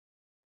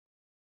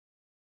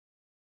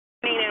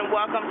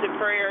Welcome to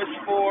Prayers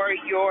for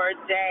Your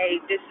Day.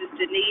 This is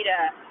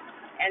Danita,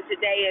 and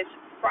today is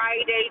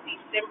Friday,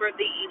 December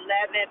the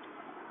 11th,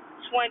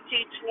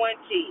 2020.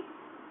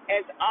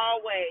 As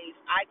always,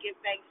 I give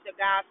thanks to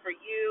God for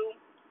you,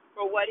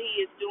 for what He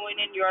is doing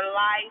in your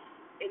life,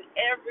 in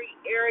every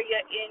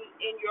area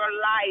in your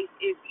life.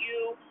 If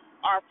you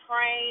are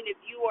praying, if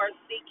you are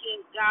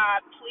seeking God,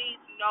 please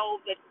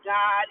know that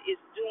God is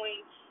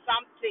doing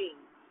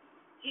something.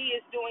 He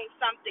is doing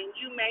something.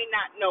 You may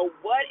not know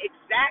what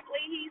exactly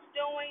He's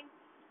doing.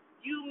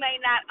 You may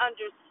not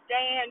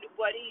understand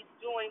what He's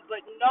doing,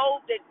 but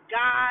know that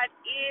God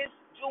is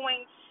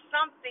doing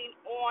something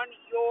on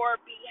your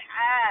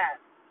behalf.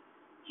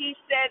 He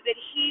said that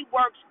He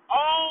works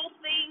all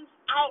things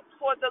out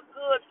for the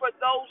good for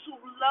those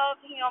who love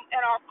Him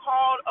and are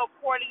called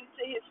according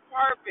to His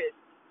purpose.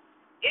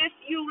 If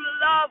you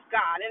love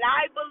God, and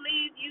I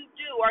believe you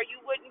do, or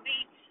you wouldn't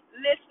be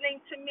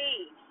listening to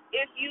me.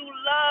 If you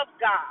love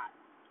God,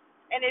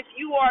 and if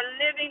you are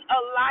living a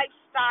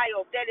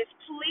lifestyle that is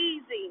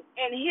pleasing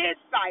in His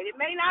sight, it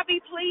may not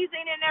be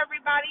pleasing in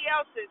everybody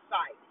else's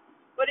sight,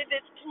 but if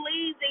it's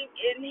pleasing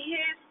in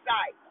His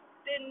sight,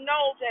 then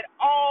know that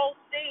all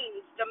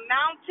things, the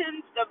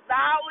mountains, the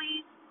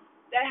valleys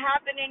that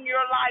happen in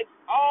your life,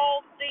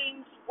 all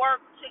things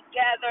work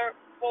together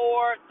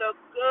for the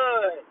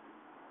good.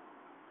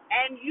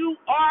 And you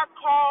are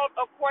called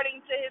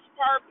according to His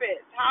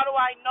purpose. How do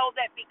I know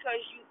that? Because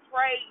you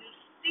pray, you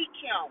seek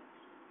Him.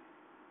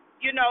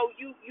 You know,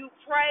 you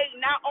pray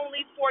not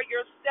only for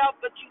yourself,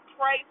 but you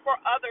pray for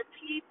other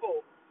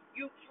people.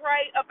 You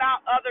pray about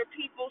other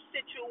people's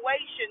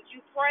situations. You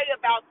pray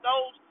about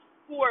those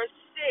who are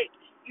sick.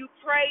 You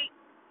pray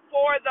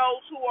for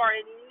those who are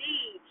in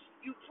need.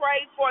 You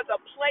pray for the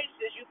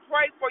places. You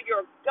pray for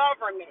your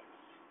government.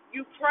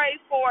 You pray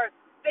for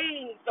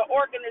things, the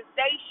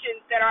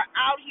organizations that are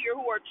out here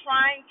who are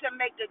trying to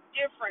make a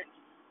difference.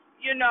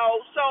 You know,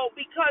 so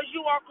because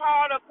you are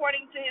called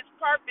according to His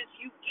purpose,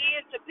 you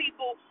give to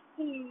people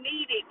who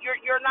need it.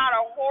 You're not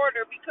a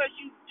hoarder because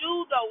you do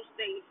those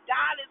things.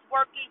 God is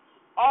working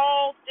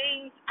all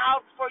things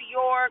out for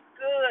your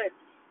good.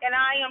 And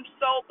I am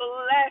so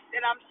blessed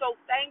and I'm so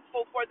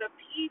thankful for the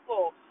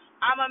people.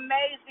 I'm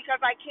amazed because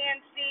I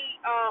can see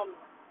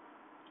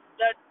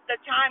the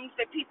times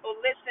that people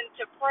listen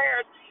to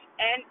prayers,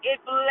 and it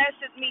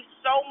blesses me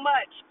so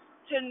much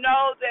to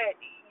know that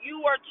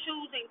you are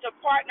choosing to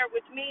partner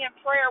with me in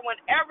prayer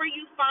whenever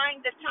you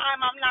find the time.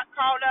 I'm not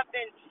caught up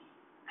in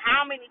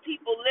how many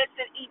people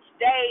listen each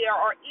day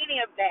or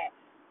any of that.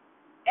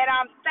 And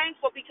I'm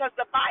thankful because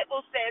the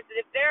Bible says that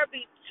if there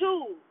be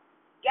two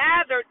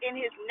gathered in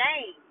His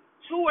name,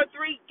 two or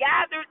three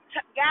gathered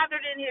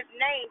in His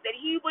name, that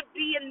He would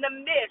be in the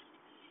midst.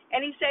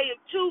 And He said, if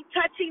two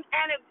touching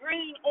and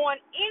agreeing on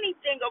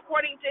anything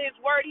according to His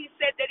word, He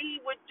said that He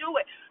would do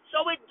it.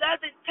 So it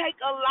doesn't take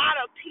a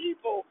lot of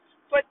people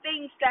for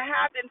things to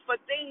happen, for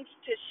things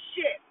to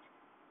shift.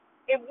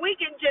 If we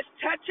can just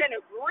touch and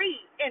agree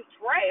in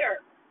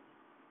prayer,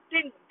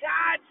 then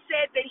God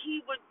said that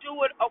He would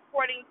do it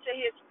according to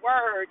His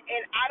word.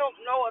 And I don't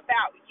know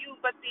about you,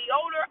 but the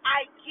older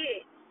I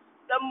get,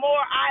 the more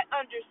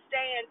I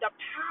understand the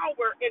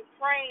power in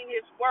praying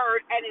His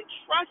word and in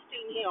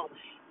trusting Him.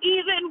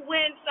 Even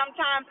when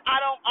sometimes I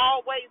don't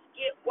always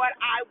get what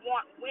I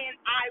want when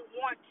I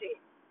want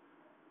it,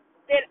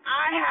 then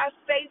I have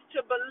faith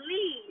to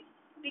believe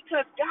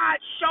because God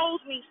shows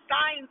me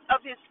signs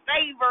of His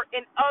favor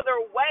in other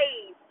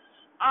ways.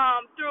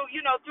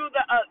 Through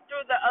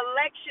the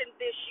election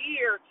this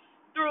year,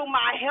 through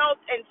my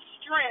health and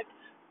strength,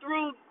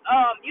 through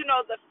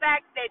the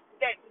fact that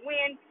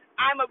when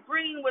I'm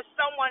agreeing with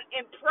someone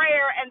in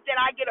prayer and then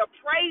I get a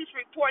praise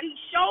report, He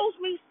shows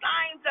me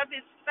signs of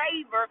His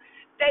favor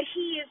that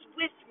He is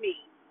with me,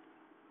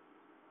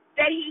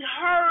 that He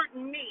heard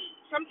me.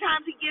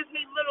 Sometimes He gives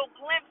me little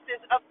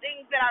glimpses of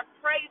things that I've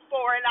prayed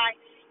for, and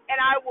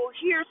I will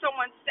hear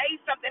someone say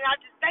something. I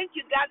just thank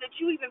you, God, that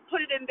you even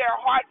put it in their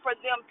heart for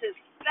them to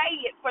say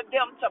it, for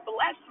them to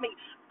bless me.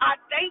 I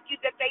thank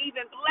you that they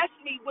even bless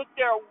me with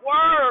their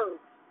words.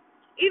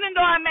 Even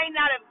though I may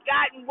not have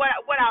gotten what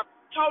I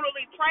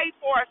totally prayed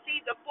for or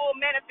see the full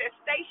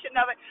manifestation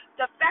of it,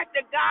 the fact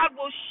that God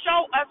will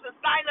show us a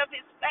sign of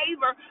His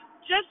favor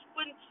just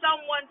when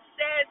someone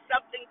says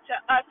something to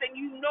us and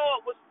you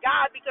know it was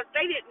God because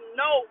they didn't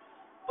know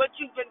what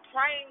you've been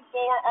praying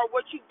for or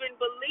what you've been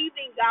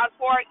believing God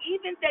for, or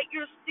even that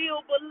you're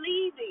still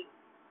believing.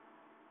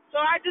 So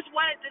I just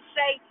wanted to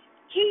say,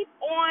 keep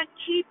on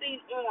keeping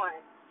on.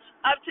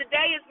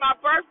 Today is my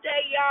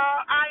birthday,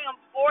 y'all. I am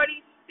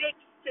 46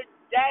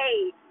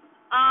 today,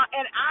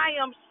 and I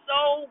am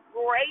so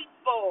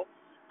grateful.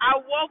 I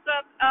woke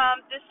up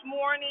this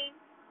morning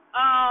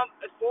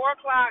at 4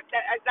 o'clock.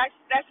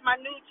 That's my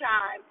new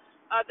time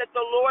that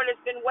the Lord has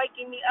been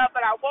waking me up.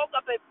 But I woke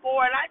up at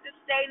 4, and I just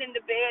stayed in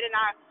the bed, and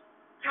I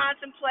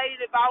contemplated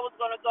if I was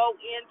going to go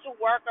into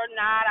work or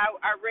not.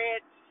 I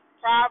read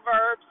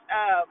Proverbs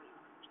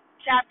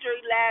chapter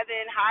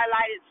 11,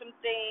 highlighted some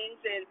things,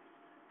 and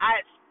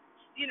I,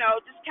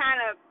 just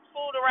kind of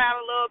fooled around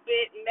a little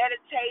bit,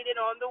 meditated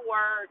on the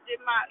word, did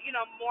my,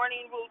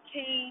 morning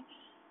routine,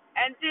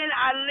 and then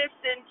I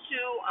listened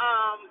to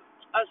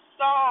a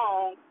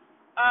song,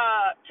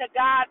 To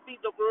God Be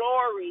the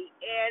Glory,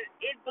 and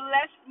it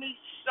blessed me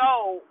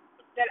so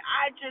that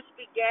I just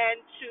began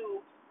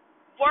to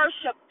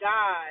worship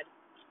God.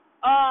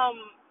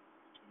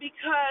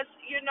 Because,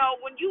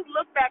 when you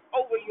look back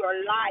over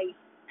your life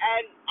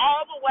and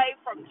all the way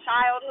from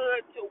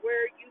childhood to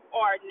where you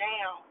are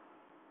now,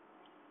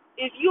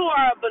 if you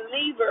are a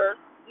believer,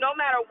 no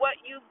matter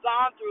what you've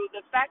gone through,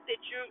 the fact that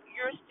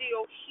you're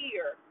still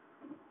here,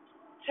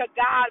 to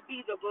God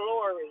be the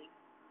glory.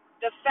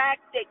 The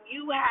fact that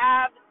you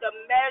have the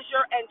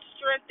measure and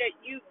strength that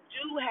you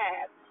do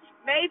have.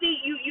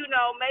 Maybe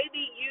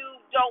maybe you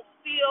don't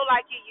feel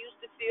like you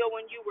used to feel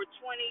when you were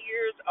 20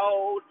 years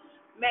old.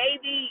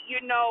 Maybe, you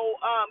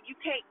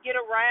can't get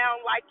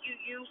around like you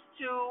used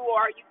to,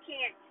 or you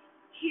can't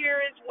hear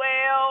as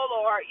well,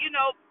 or,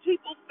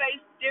 people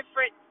face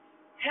different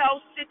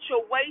health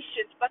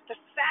situations, but the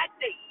fact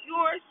that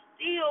you're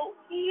still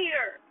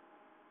here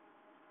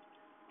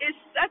is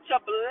such a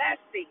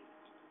blessing.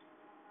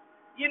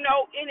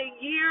 In a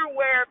year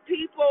where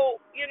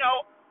people,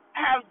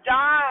 have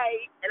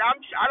died, and I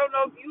don't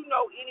know if you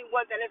know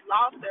anyone that has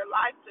lost their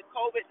life to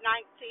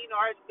COVID-19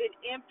 or has been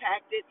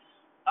impacted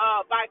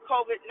by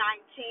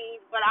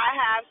COVID-19, but I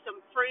have some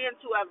friends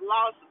who have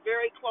lost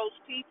very close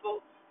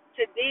people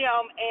to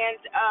them, and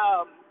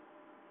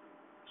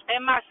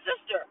my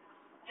sister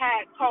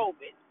had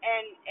COVID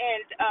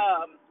and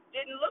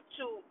didn't look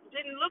too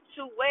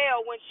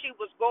well when she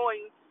was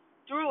going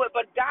through it,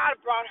 but God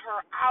brought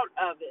her out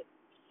of it.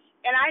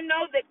 And I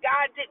know that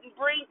God didn't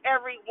bring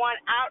everyone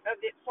out of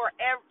it for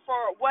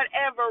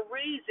whatever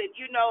reason.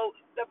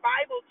 The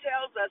Bible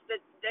tells us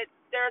that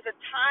there's a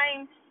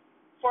time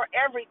for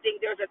everything.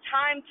 There's a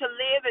time to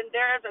live and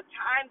there's a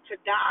time to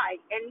die.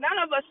 And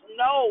none of us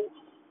know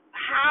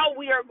how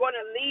we are going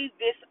to leave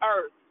this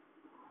earth.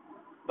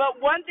 But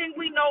one thing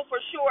we know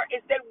for sure is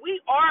that we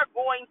are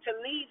going to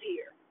leave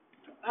here.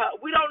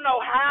 We don't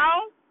know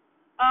how,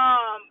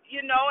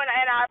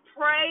 and I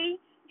pray.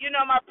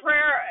 My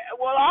prayer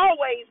will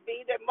always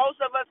be that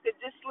most of us could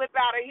just slip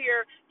out of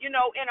here, in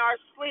our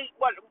sleep,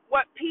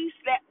 what peace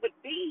that would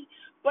be.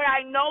 But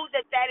I know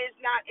that is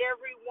not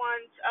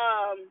everyone's,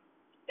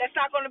 that's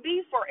not going to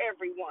be for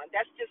everyone.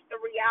 That's just the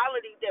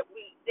reality that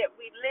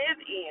we live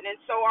in. And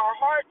so our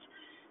hearts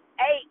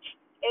ache,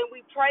 and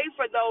we pray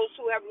for those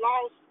who have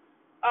lost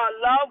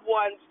loved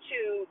ones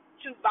to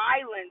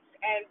violence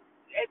and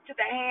to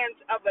the hands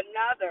of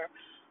another.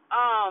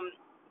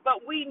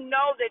 But we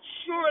know that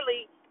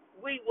surely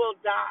we will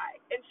die.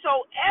 And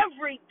so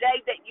every day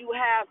that you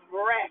have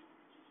breath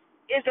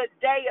is a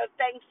day of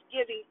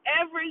thanksgiving.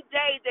 Every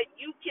day that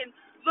you can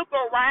look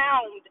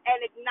around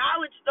and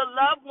acknowledge the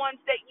loved ones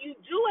that you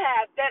do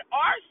have that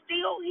are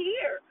still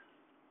here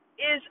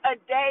is a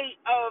day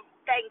of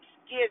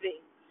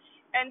thanksgiving.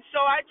 And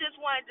so I just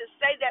wanted to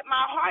say that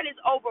my heart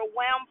is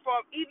overwhelmed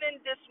from even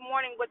this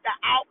morning with the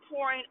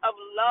outpouring of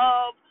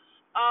love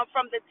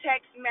from the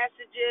text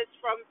messages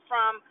from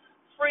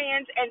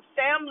friends and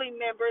family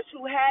members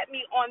who had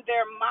me on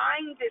their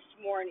mind this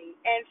morning.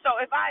 And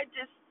so if I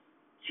just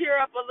tear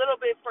up a little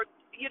bit,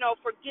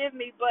 forgive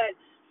me, but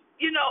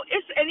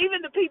and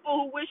even the people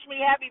who wished me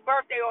happy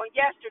birthday on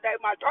yesterday,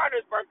 my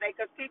daughter's birthday,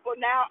 because people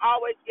now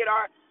always get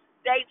our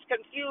dates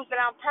confused,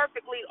 and I'm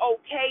perfectly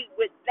okay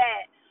with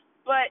that.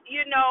 But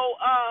even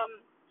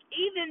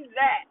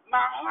that,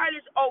 my heart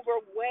is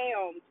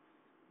overwhelmed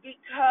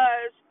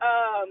because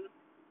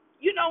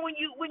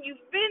when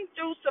you've been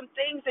through some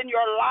things in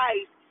your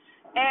life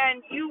and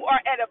you are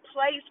at a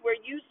place where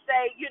you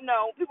say,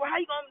 people,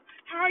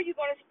 how are you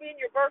going to spend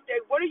your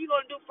birthday? What are you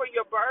going to do for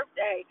your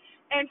birthday?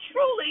 And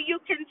truly you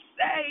can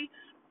say,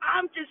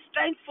 I'm just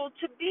thankful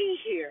to be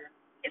here.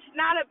 It's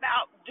not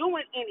about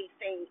doing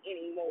anything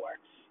anymore.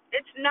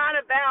 It's not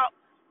about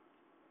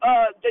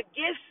the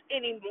gifts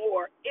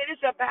anymore. It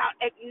is about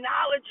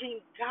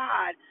acknowledging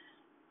God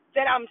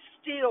that I'm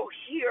still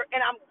here,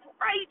 and I'm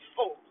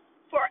grateful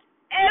for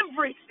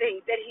everything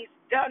that He's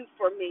done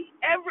for me,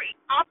 every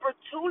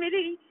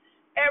opportunity,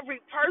 every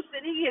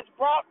person He has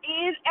brought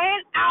in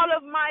and out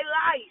of my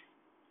life.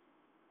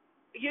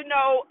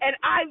 And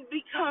I've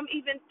become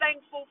even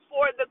thankful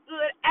for the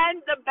good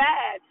and the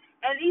bad,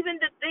 and even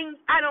the things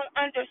I don't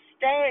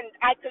understand.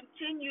 I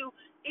continue,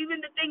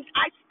 even the things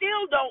I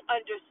still don't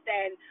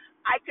understand,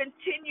 I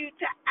continue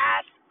to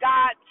ask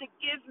God to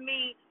give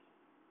me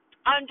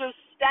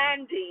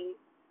understanding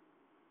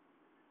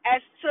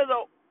as to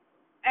the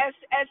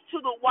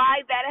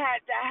why that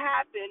had to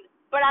happen.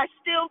 But I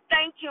still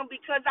thank Him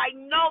because I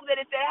know that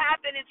if it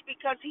happened, it's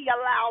because He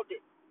allowed it.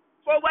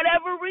 For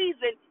whatever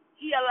reason,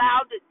 He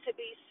allowed it to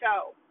be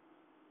so.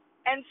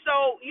 And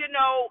so,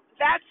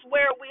 that's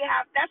where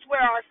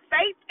our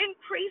faith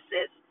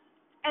increases,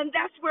 and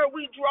that's where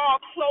we draw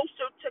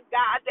closer to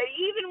God, that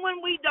even when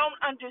we don't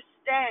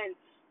understand,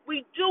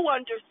 we do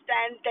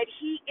understand that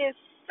He is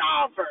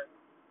sovereign.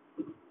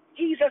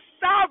 He's a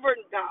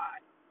sovereign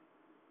God.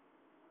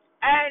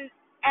 And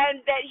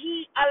and that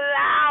he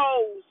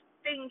allows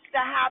things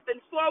to happen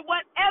for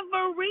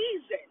whatever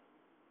reason.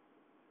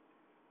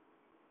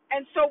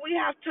 And so we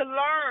have to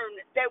learn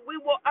that we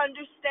will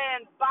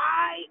understand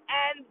by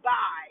and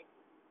by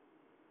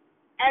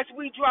as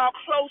we draw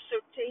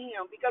closer to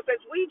him. Because as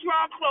we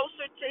draw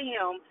closer to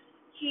him,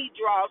 he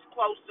draws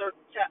closer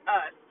to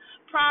us.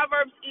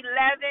 Proverbs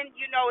 11,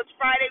 it's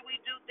Friday.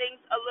 We do things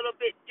a little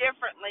bit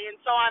differently.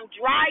 And so I'm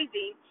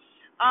driving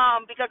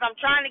because I'm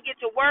trying to get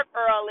to work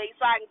early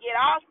so I can get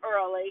off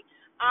early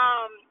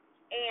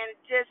and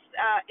just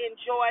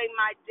enjoy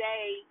my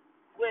day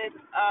with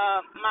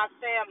my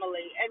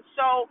family. And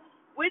so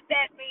with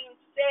that being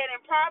said,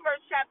 in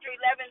Proverbs chapter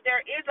 11,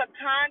 there is a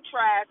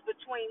contrast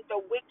between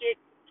the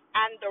wicked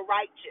and the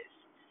righteous.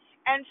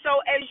 And so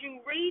as you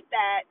read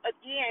that,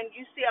 again,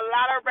 you see a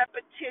lot of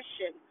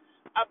repetition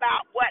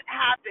about what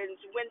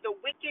happens when the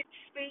wicked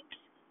speaks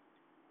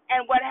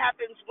and what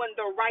happens when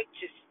the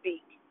righteous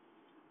speak.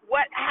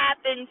 What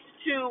happens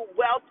to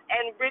wealth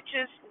and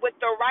riches with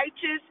the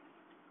righteous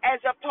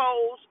as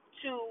opposed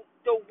to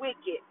the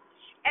wicked.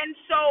 And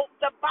so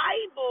the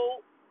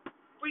Bible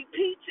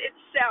repeats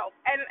itself.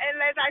 And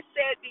as I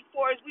said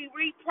before, as we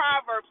read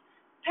Proverbs,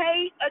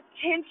 pay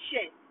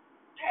attention.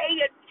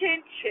 Pay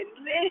attention.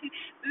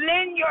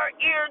 Lend your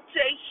ear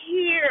to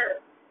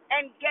hear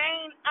and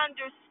gain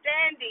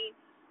understanding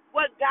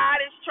what God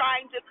is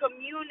trying to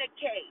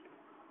communicate.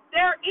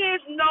 There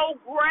is no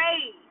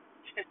gray.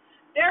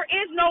 There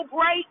is no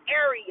gray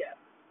area.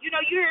 You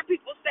hear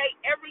people say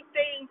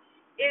everything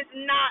is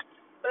not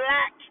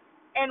black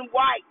and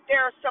white.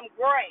 There's some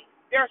gray.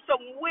 There's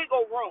some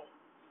wiggle room.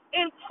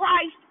 In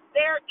Christ,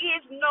 there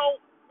is no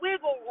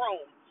wiggle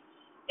room.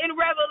 In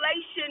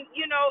Revelation,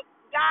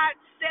 God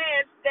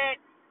says that,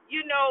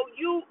 you're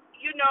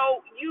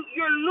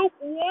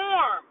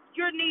lukewarm.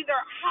 You're neither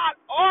hot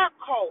or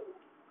cold.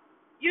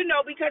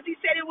 Because he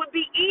said it would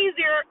be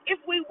easier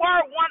if we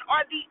were one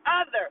or the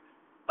other.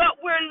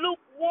 But we're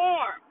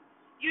lukewarm.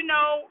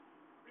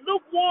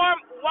 Lukewarm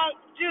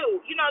won't do.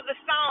 The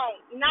song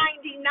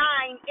 99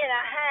 and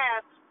a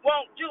half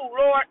won't do.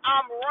 Lord,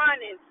 I'm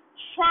running,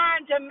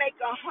 trying to make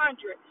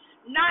 100.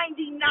 99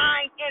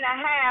 and a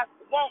half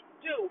won't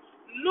do.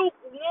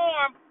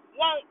 Lukewarm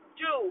won't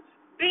do.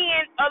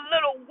 Being a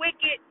little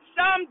wicked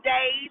some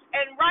days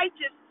and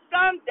righteous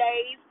some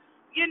days,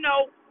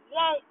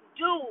 won't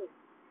do.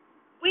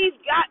 We've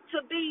got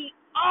to be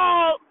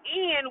all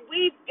in.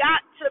 We've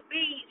got to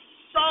be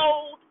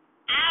sold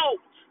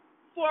out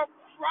for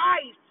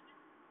Christ.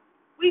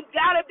 We've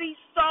got to be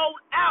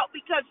sold out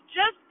because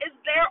just as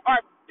there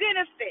are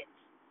benefits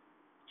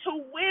to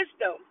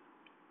wisdom,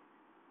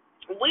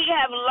 we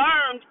have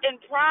learned in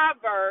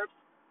Proverbs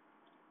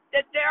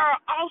that there are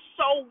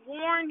also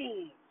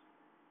warnings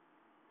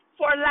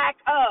for lack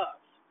of.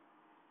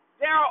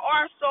 There are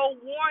also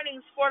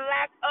warnings for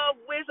lack of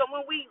wisdom.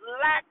 When we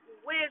lack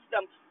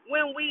wisdom,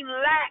 when we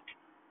lack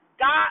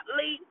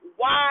godly,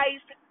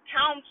 wise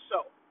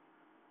counsel.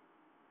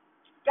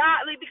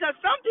 Godly, because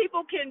some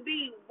people can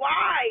be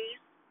wise,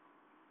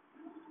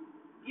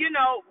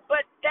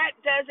 but that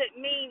doesn't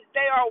mean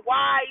they are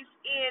wise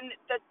in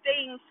the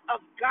things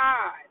of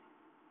God.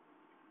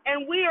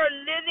 And we are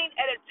living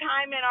at a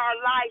time in our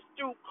life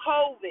through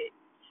COVID,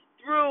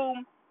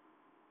 through,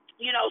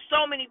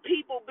 so many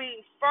people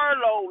being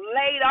furloughed,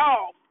 laid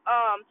off.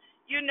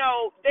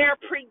 They're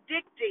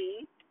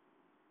predicting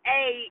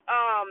a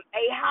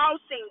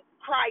housing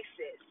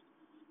crisis,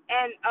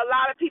 and a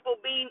lot of people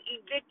being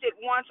evicted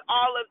once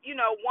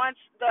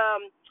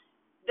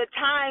the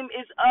time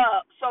is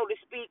up, so to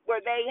speak,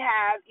 where they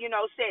have,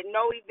 said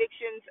no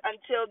evictions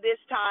until this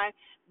time.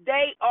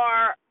 They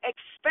are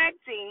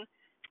expecting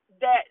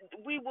that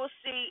we will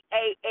see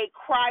a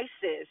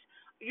crisis.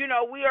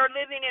 We are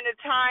living in a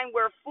time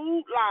where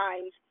food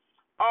lines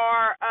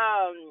are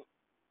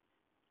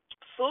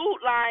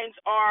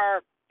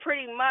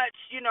pretty much,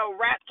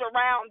 wrapped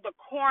around the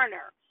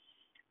corner.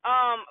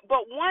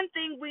 But one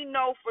thing we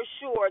know for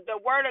sure, the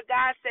word of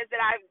God says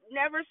that I've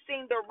never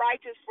seen the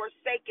righteous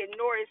forsaken,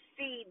 nor his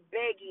seed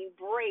begging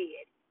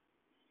bread.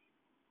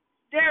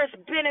 There's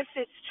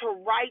benefits to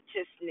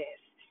righteousness.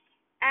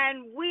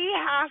 And we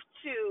have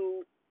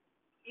to,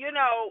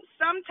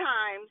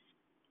 sometimes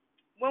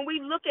when we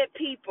look at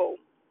people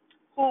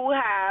who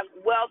have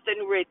wealth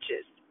and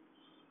riches,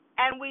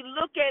 and we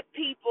look at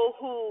people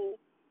who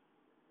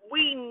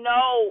we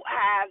know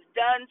have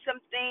done some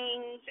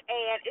things,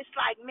 and it's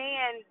like,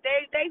 man,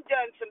 they've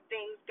done some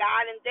things,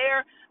 God, and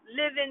they're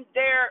living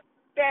their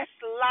best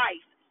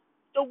life.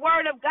 The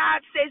word of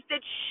God says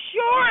that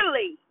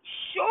surely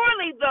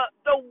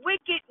the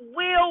wicked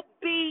will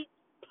be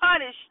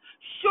punished.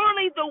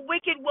 Surely the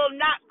wicked will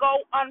not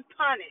go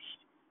unpunished.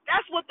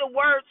 That's what the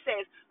word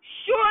says.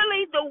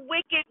 Surely the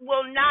wicked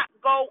will not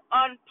go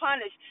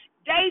unpunished.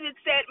 David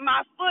said,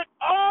 my foot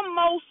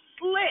almost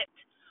slipped.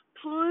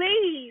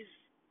 Please,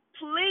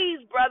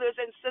 brothers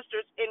and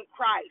sisters in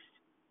Christ,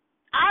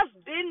 I've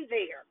been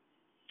there.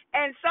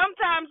 And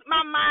sometimes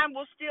my mind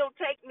will still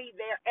take me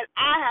there, and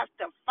I have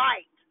to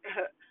fight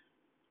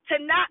to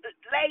not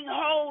lay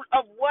hold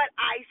of what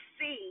I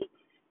see,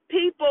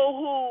 people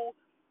who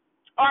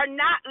are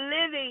not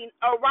living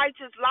a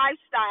righteous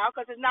lifestyle,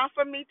 because it's not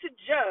for me to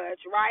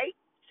judge, right?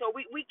 So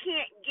we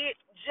can't get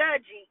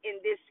judgy in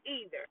this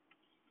either.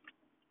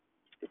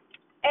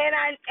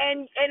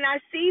 And I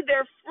see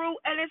their fruit,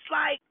 and it's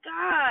like,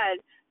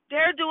 God,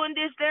 they're doing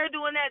this, they're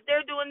doing that,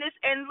 they're doing this,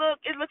 and look,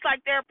 it looks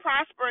like they're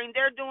prospering,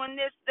 they're doing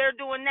this, they're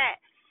doing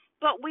that.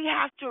 But we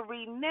have to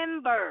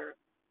remember,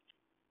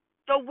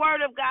 the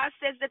word of God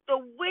says that the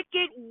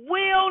wicked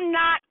will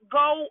not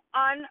go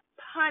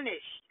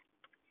unpunished.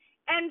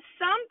 And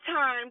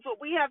sometimes what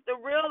we have to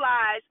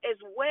realize as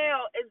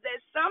well is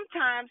that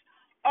sometimes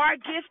our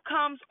gift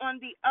comes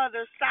on the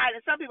other side.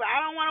 And some people,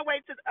 I don't want to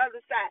wait to the other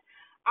side.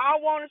 I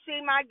want to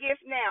see my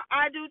gift now.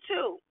 I do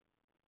too.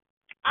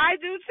 I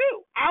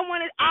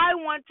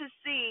want to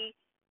see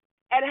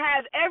and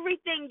have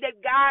everything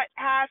that God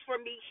has for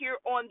me here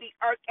on the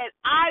earth. And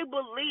I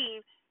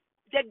believe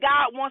that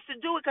God wants to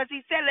do it, because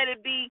he said, let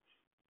it be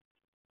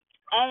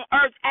on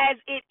earth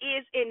as it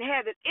is in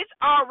heaven. It's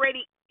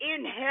already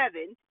in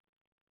heaven.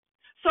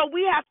 So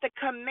we have to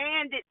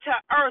command it to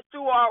earth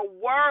through our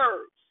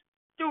words,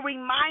 through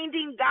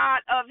reminding God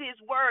of his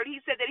word.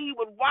 He said that he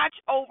would watch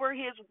over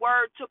his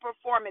word to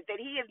perform it, that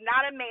he is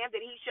not a man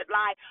that he should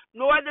lie,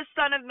 nor the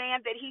son of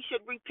man that he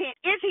should repent.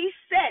 If he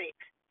said it,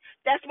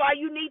 that's why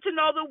you need to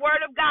know the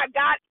word of God.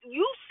 God,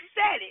 you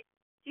said it.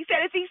 He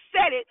said if he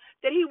said it,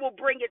 that he will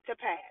bring it to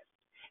pass.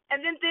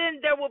 And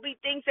then there will be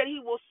things that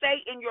he will say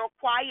in your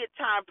quiet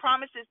time,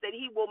 promises that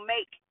he will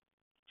make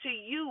to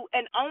you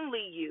and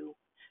only you,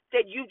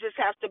 that you just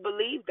have to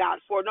believe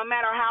God for, no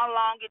matter how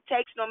long it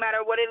takes, no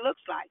matter what it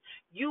looks like.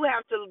 You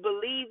have to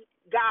believe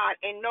God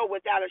and know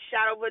without a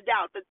shadow of a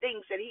doubt the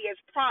things that he has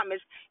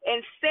promised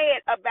and said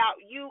about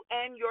you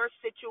and your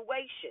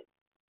situation.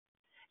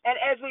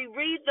 And as we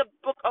read the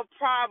book of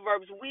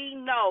Proverbs, we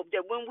know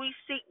that when we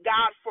seek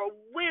God for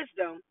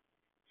wisdom,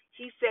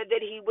 he said that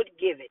he would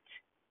give it.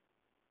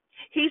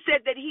 He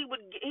said that he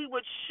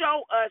would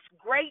show us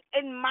great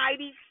and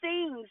mighty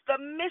things, the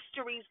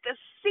mysteries, the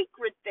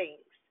secret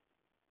things.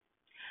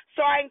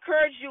 So I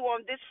encourage you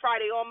on this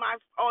Friday, on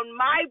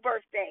my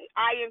birthday,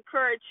 I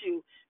encourage you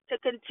to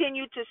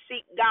continue to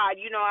seek God.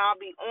 You know, I'll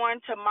be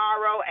on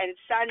tomorrow and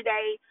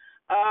Sunday.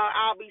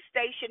 I'll be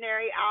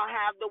stationary. I'll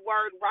have the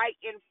word right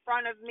in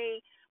front of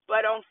me.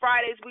 But on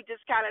Fridays, we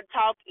just kind of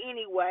talk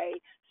anyway.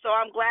 So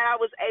I'm glad I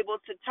was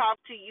able to talk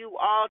to you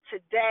all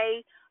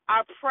today.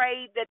 I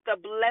pray that the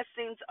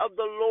blessings of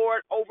the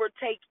Lord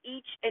overtake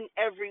each and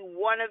every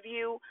one of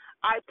you.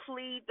 I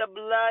plead the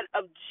blood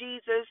of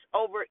Jesus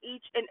over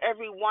each and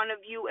every one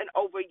of you and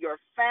over your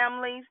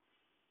families,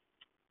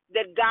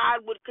 that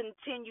God would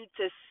continue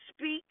to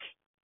speak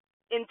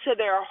into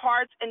their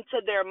hearts and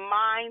to their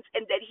minds,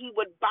 and that he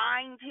would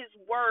bind his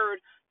word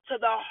to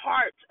the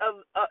heart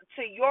of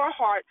to your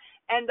heart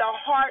and the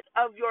heart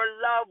of your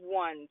loved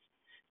ones,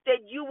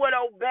 that you would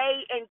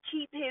obey and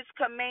keep his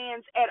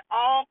commands at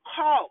all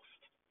costs,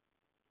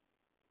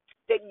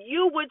 that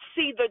you would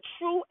see the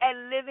true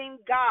and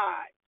living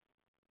God,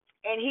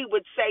 and he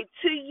would say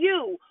to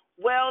you,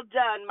 well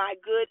done, my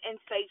good and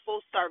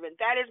faithful servant.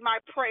 That is my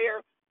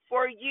prayer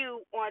for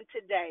you on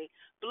today.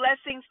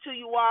 Blessings to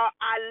you all.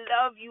 I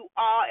love you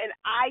all, and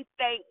I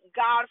thank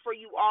God for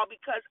you all,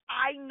 because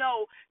I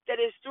know that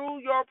it's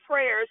through your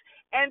prayers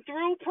and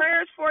through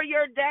prayers for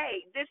your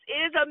day. This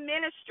is a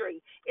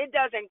ministry. It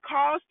doesn't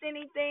cost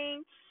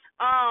anything.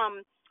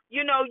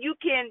 You know, you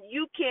can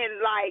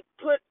like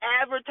put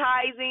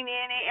advertising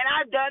in it, and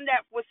I've done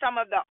that with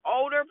some of the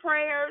older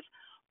prayers,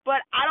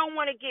 but I don't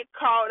want to get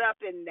caught up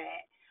in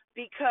that,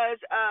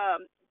 because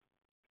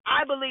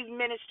I believe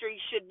ministry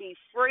should be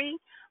free,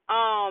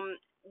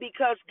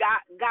 because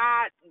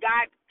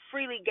God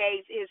freely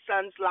gave his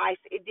son's life.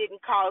 It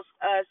didn't cost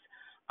us,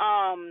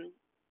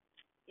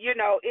 you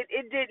know, it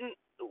didn't,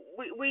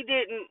 we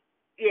didn't,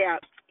 yeah.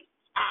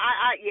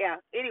 Yeah.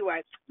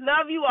 Anyway,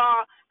 love you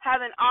all.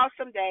 Have an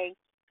awesome day.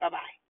 Bye-bye.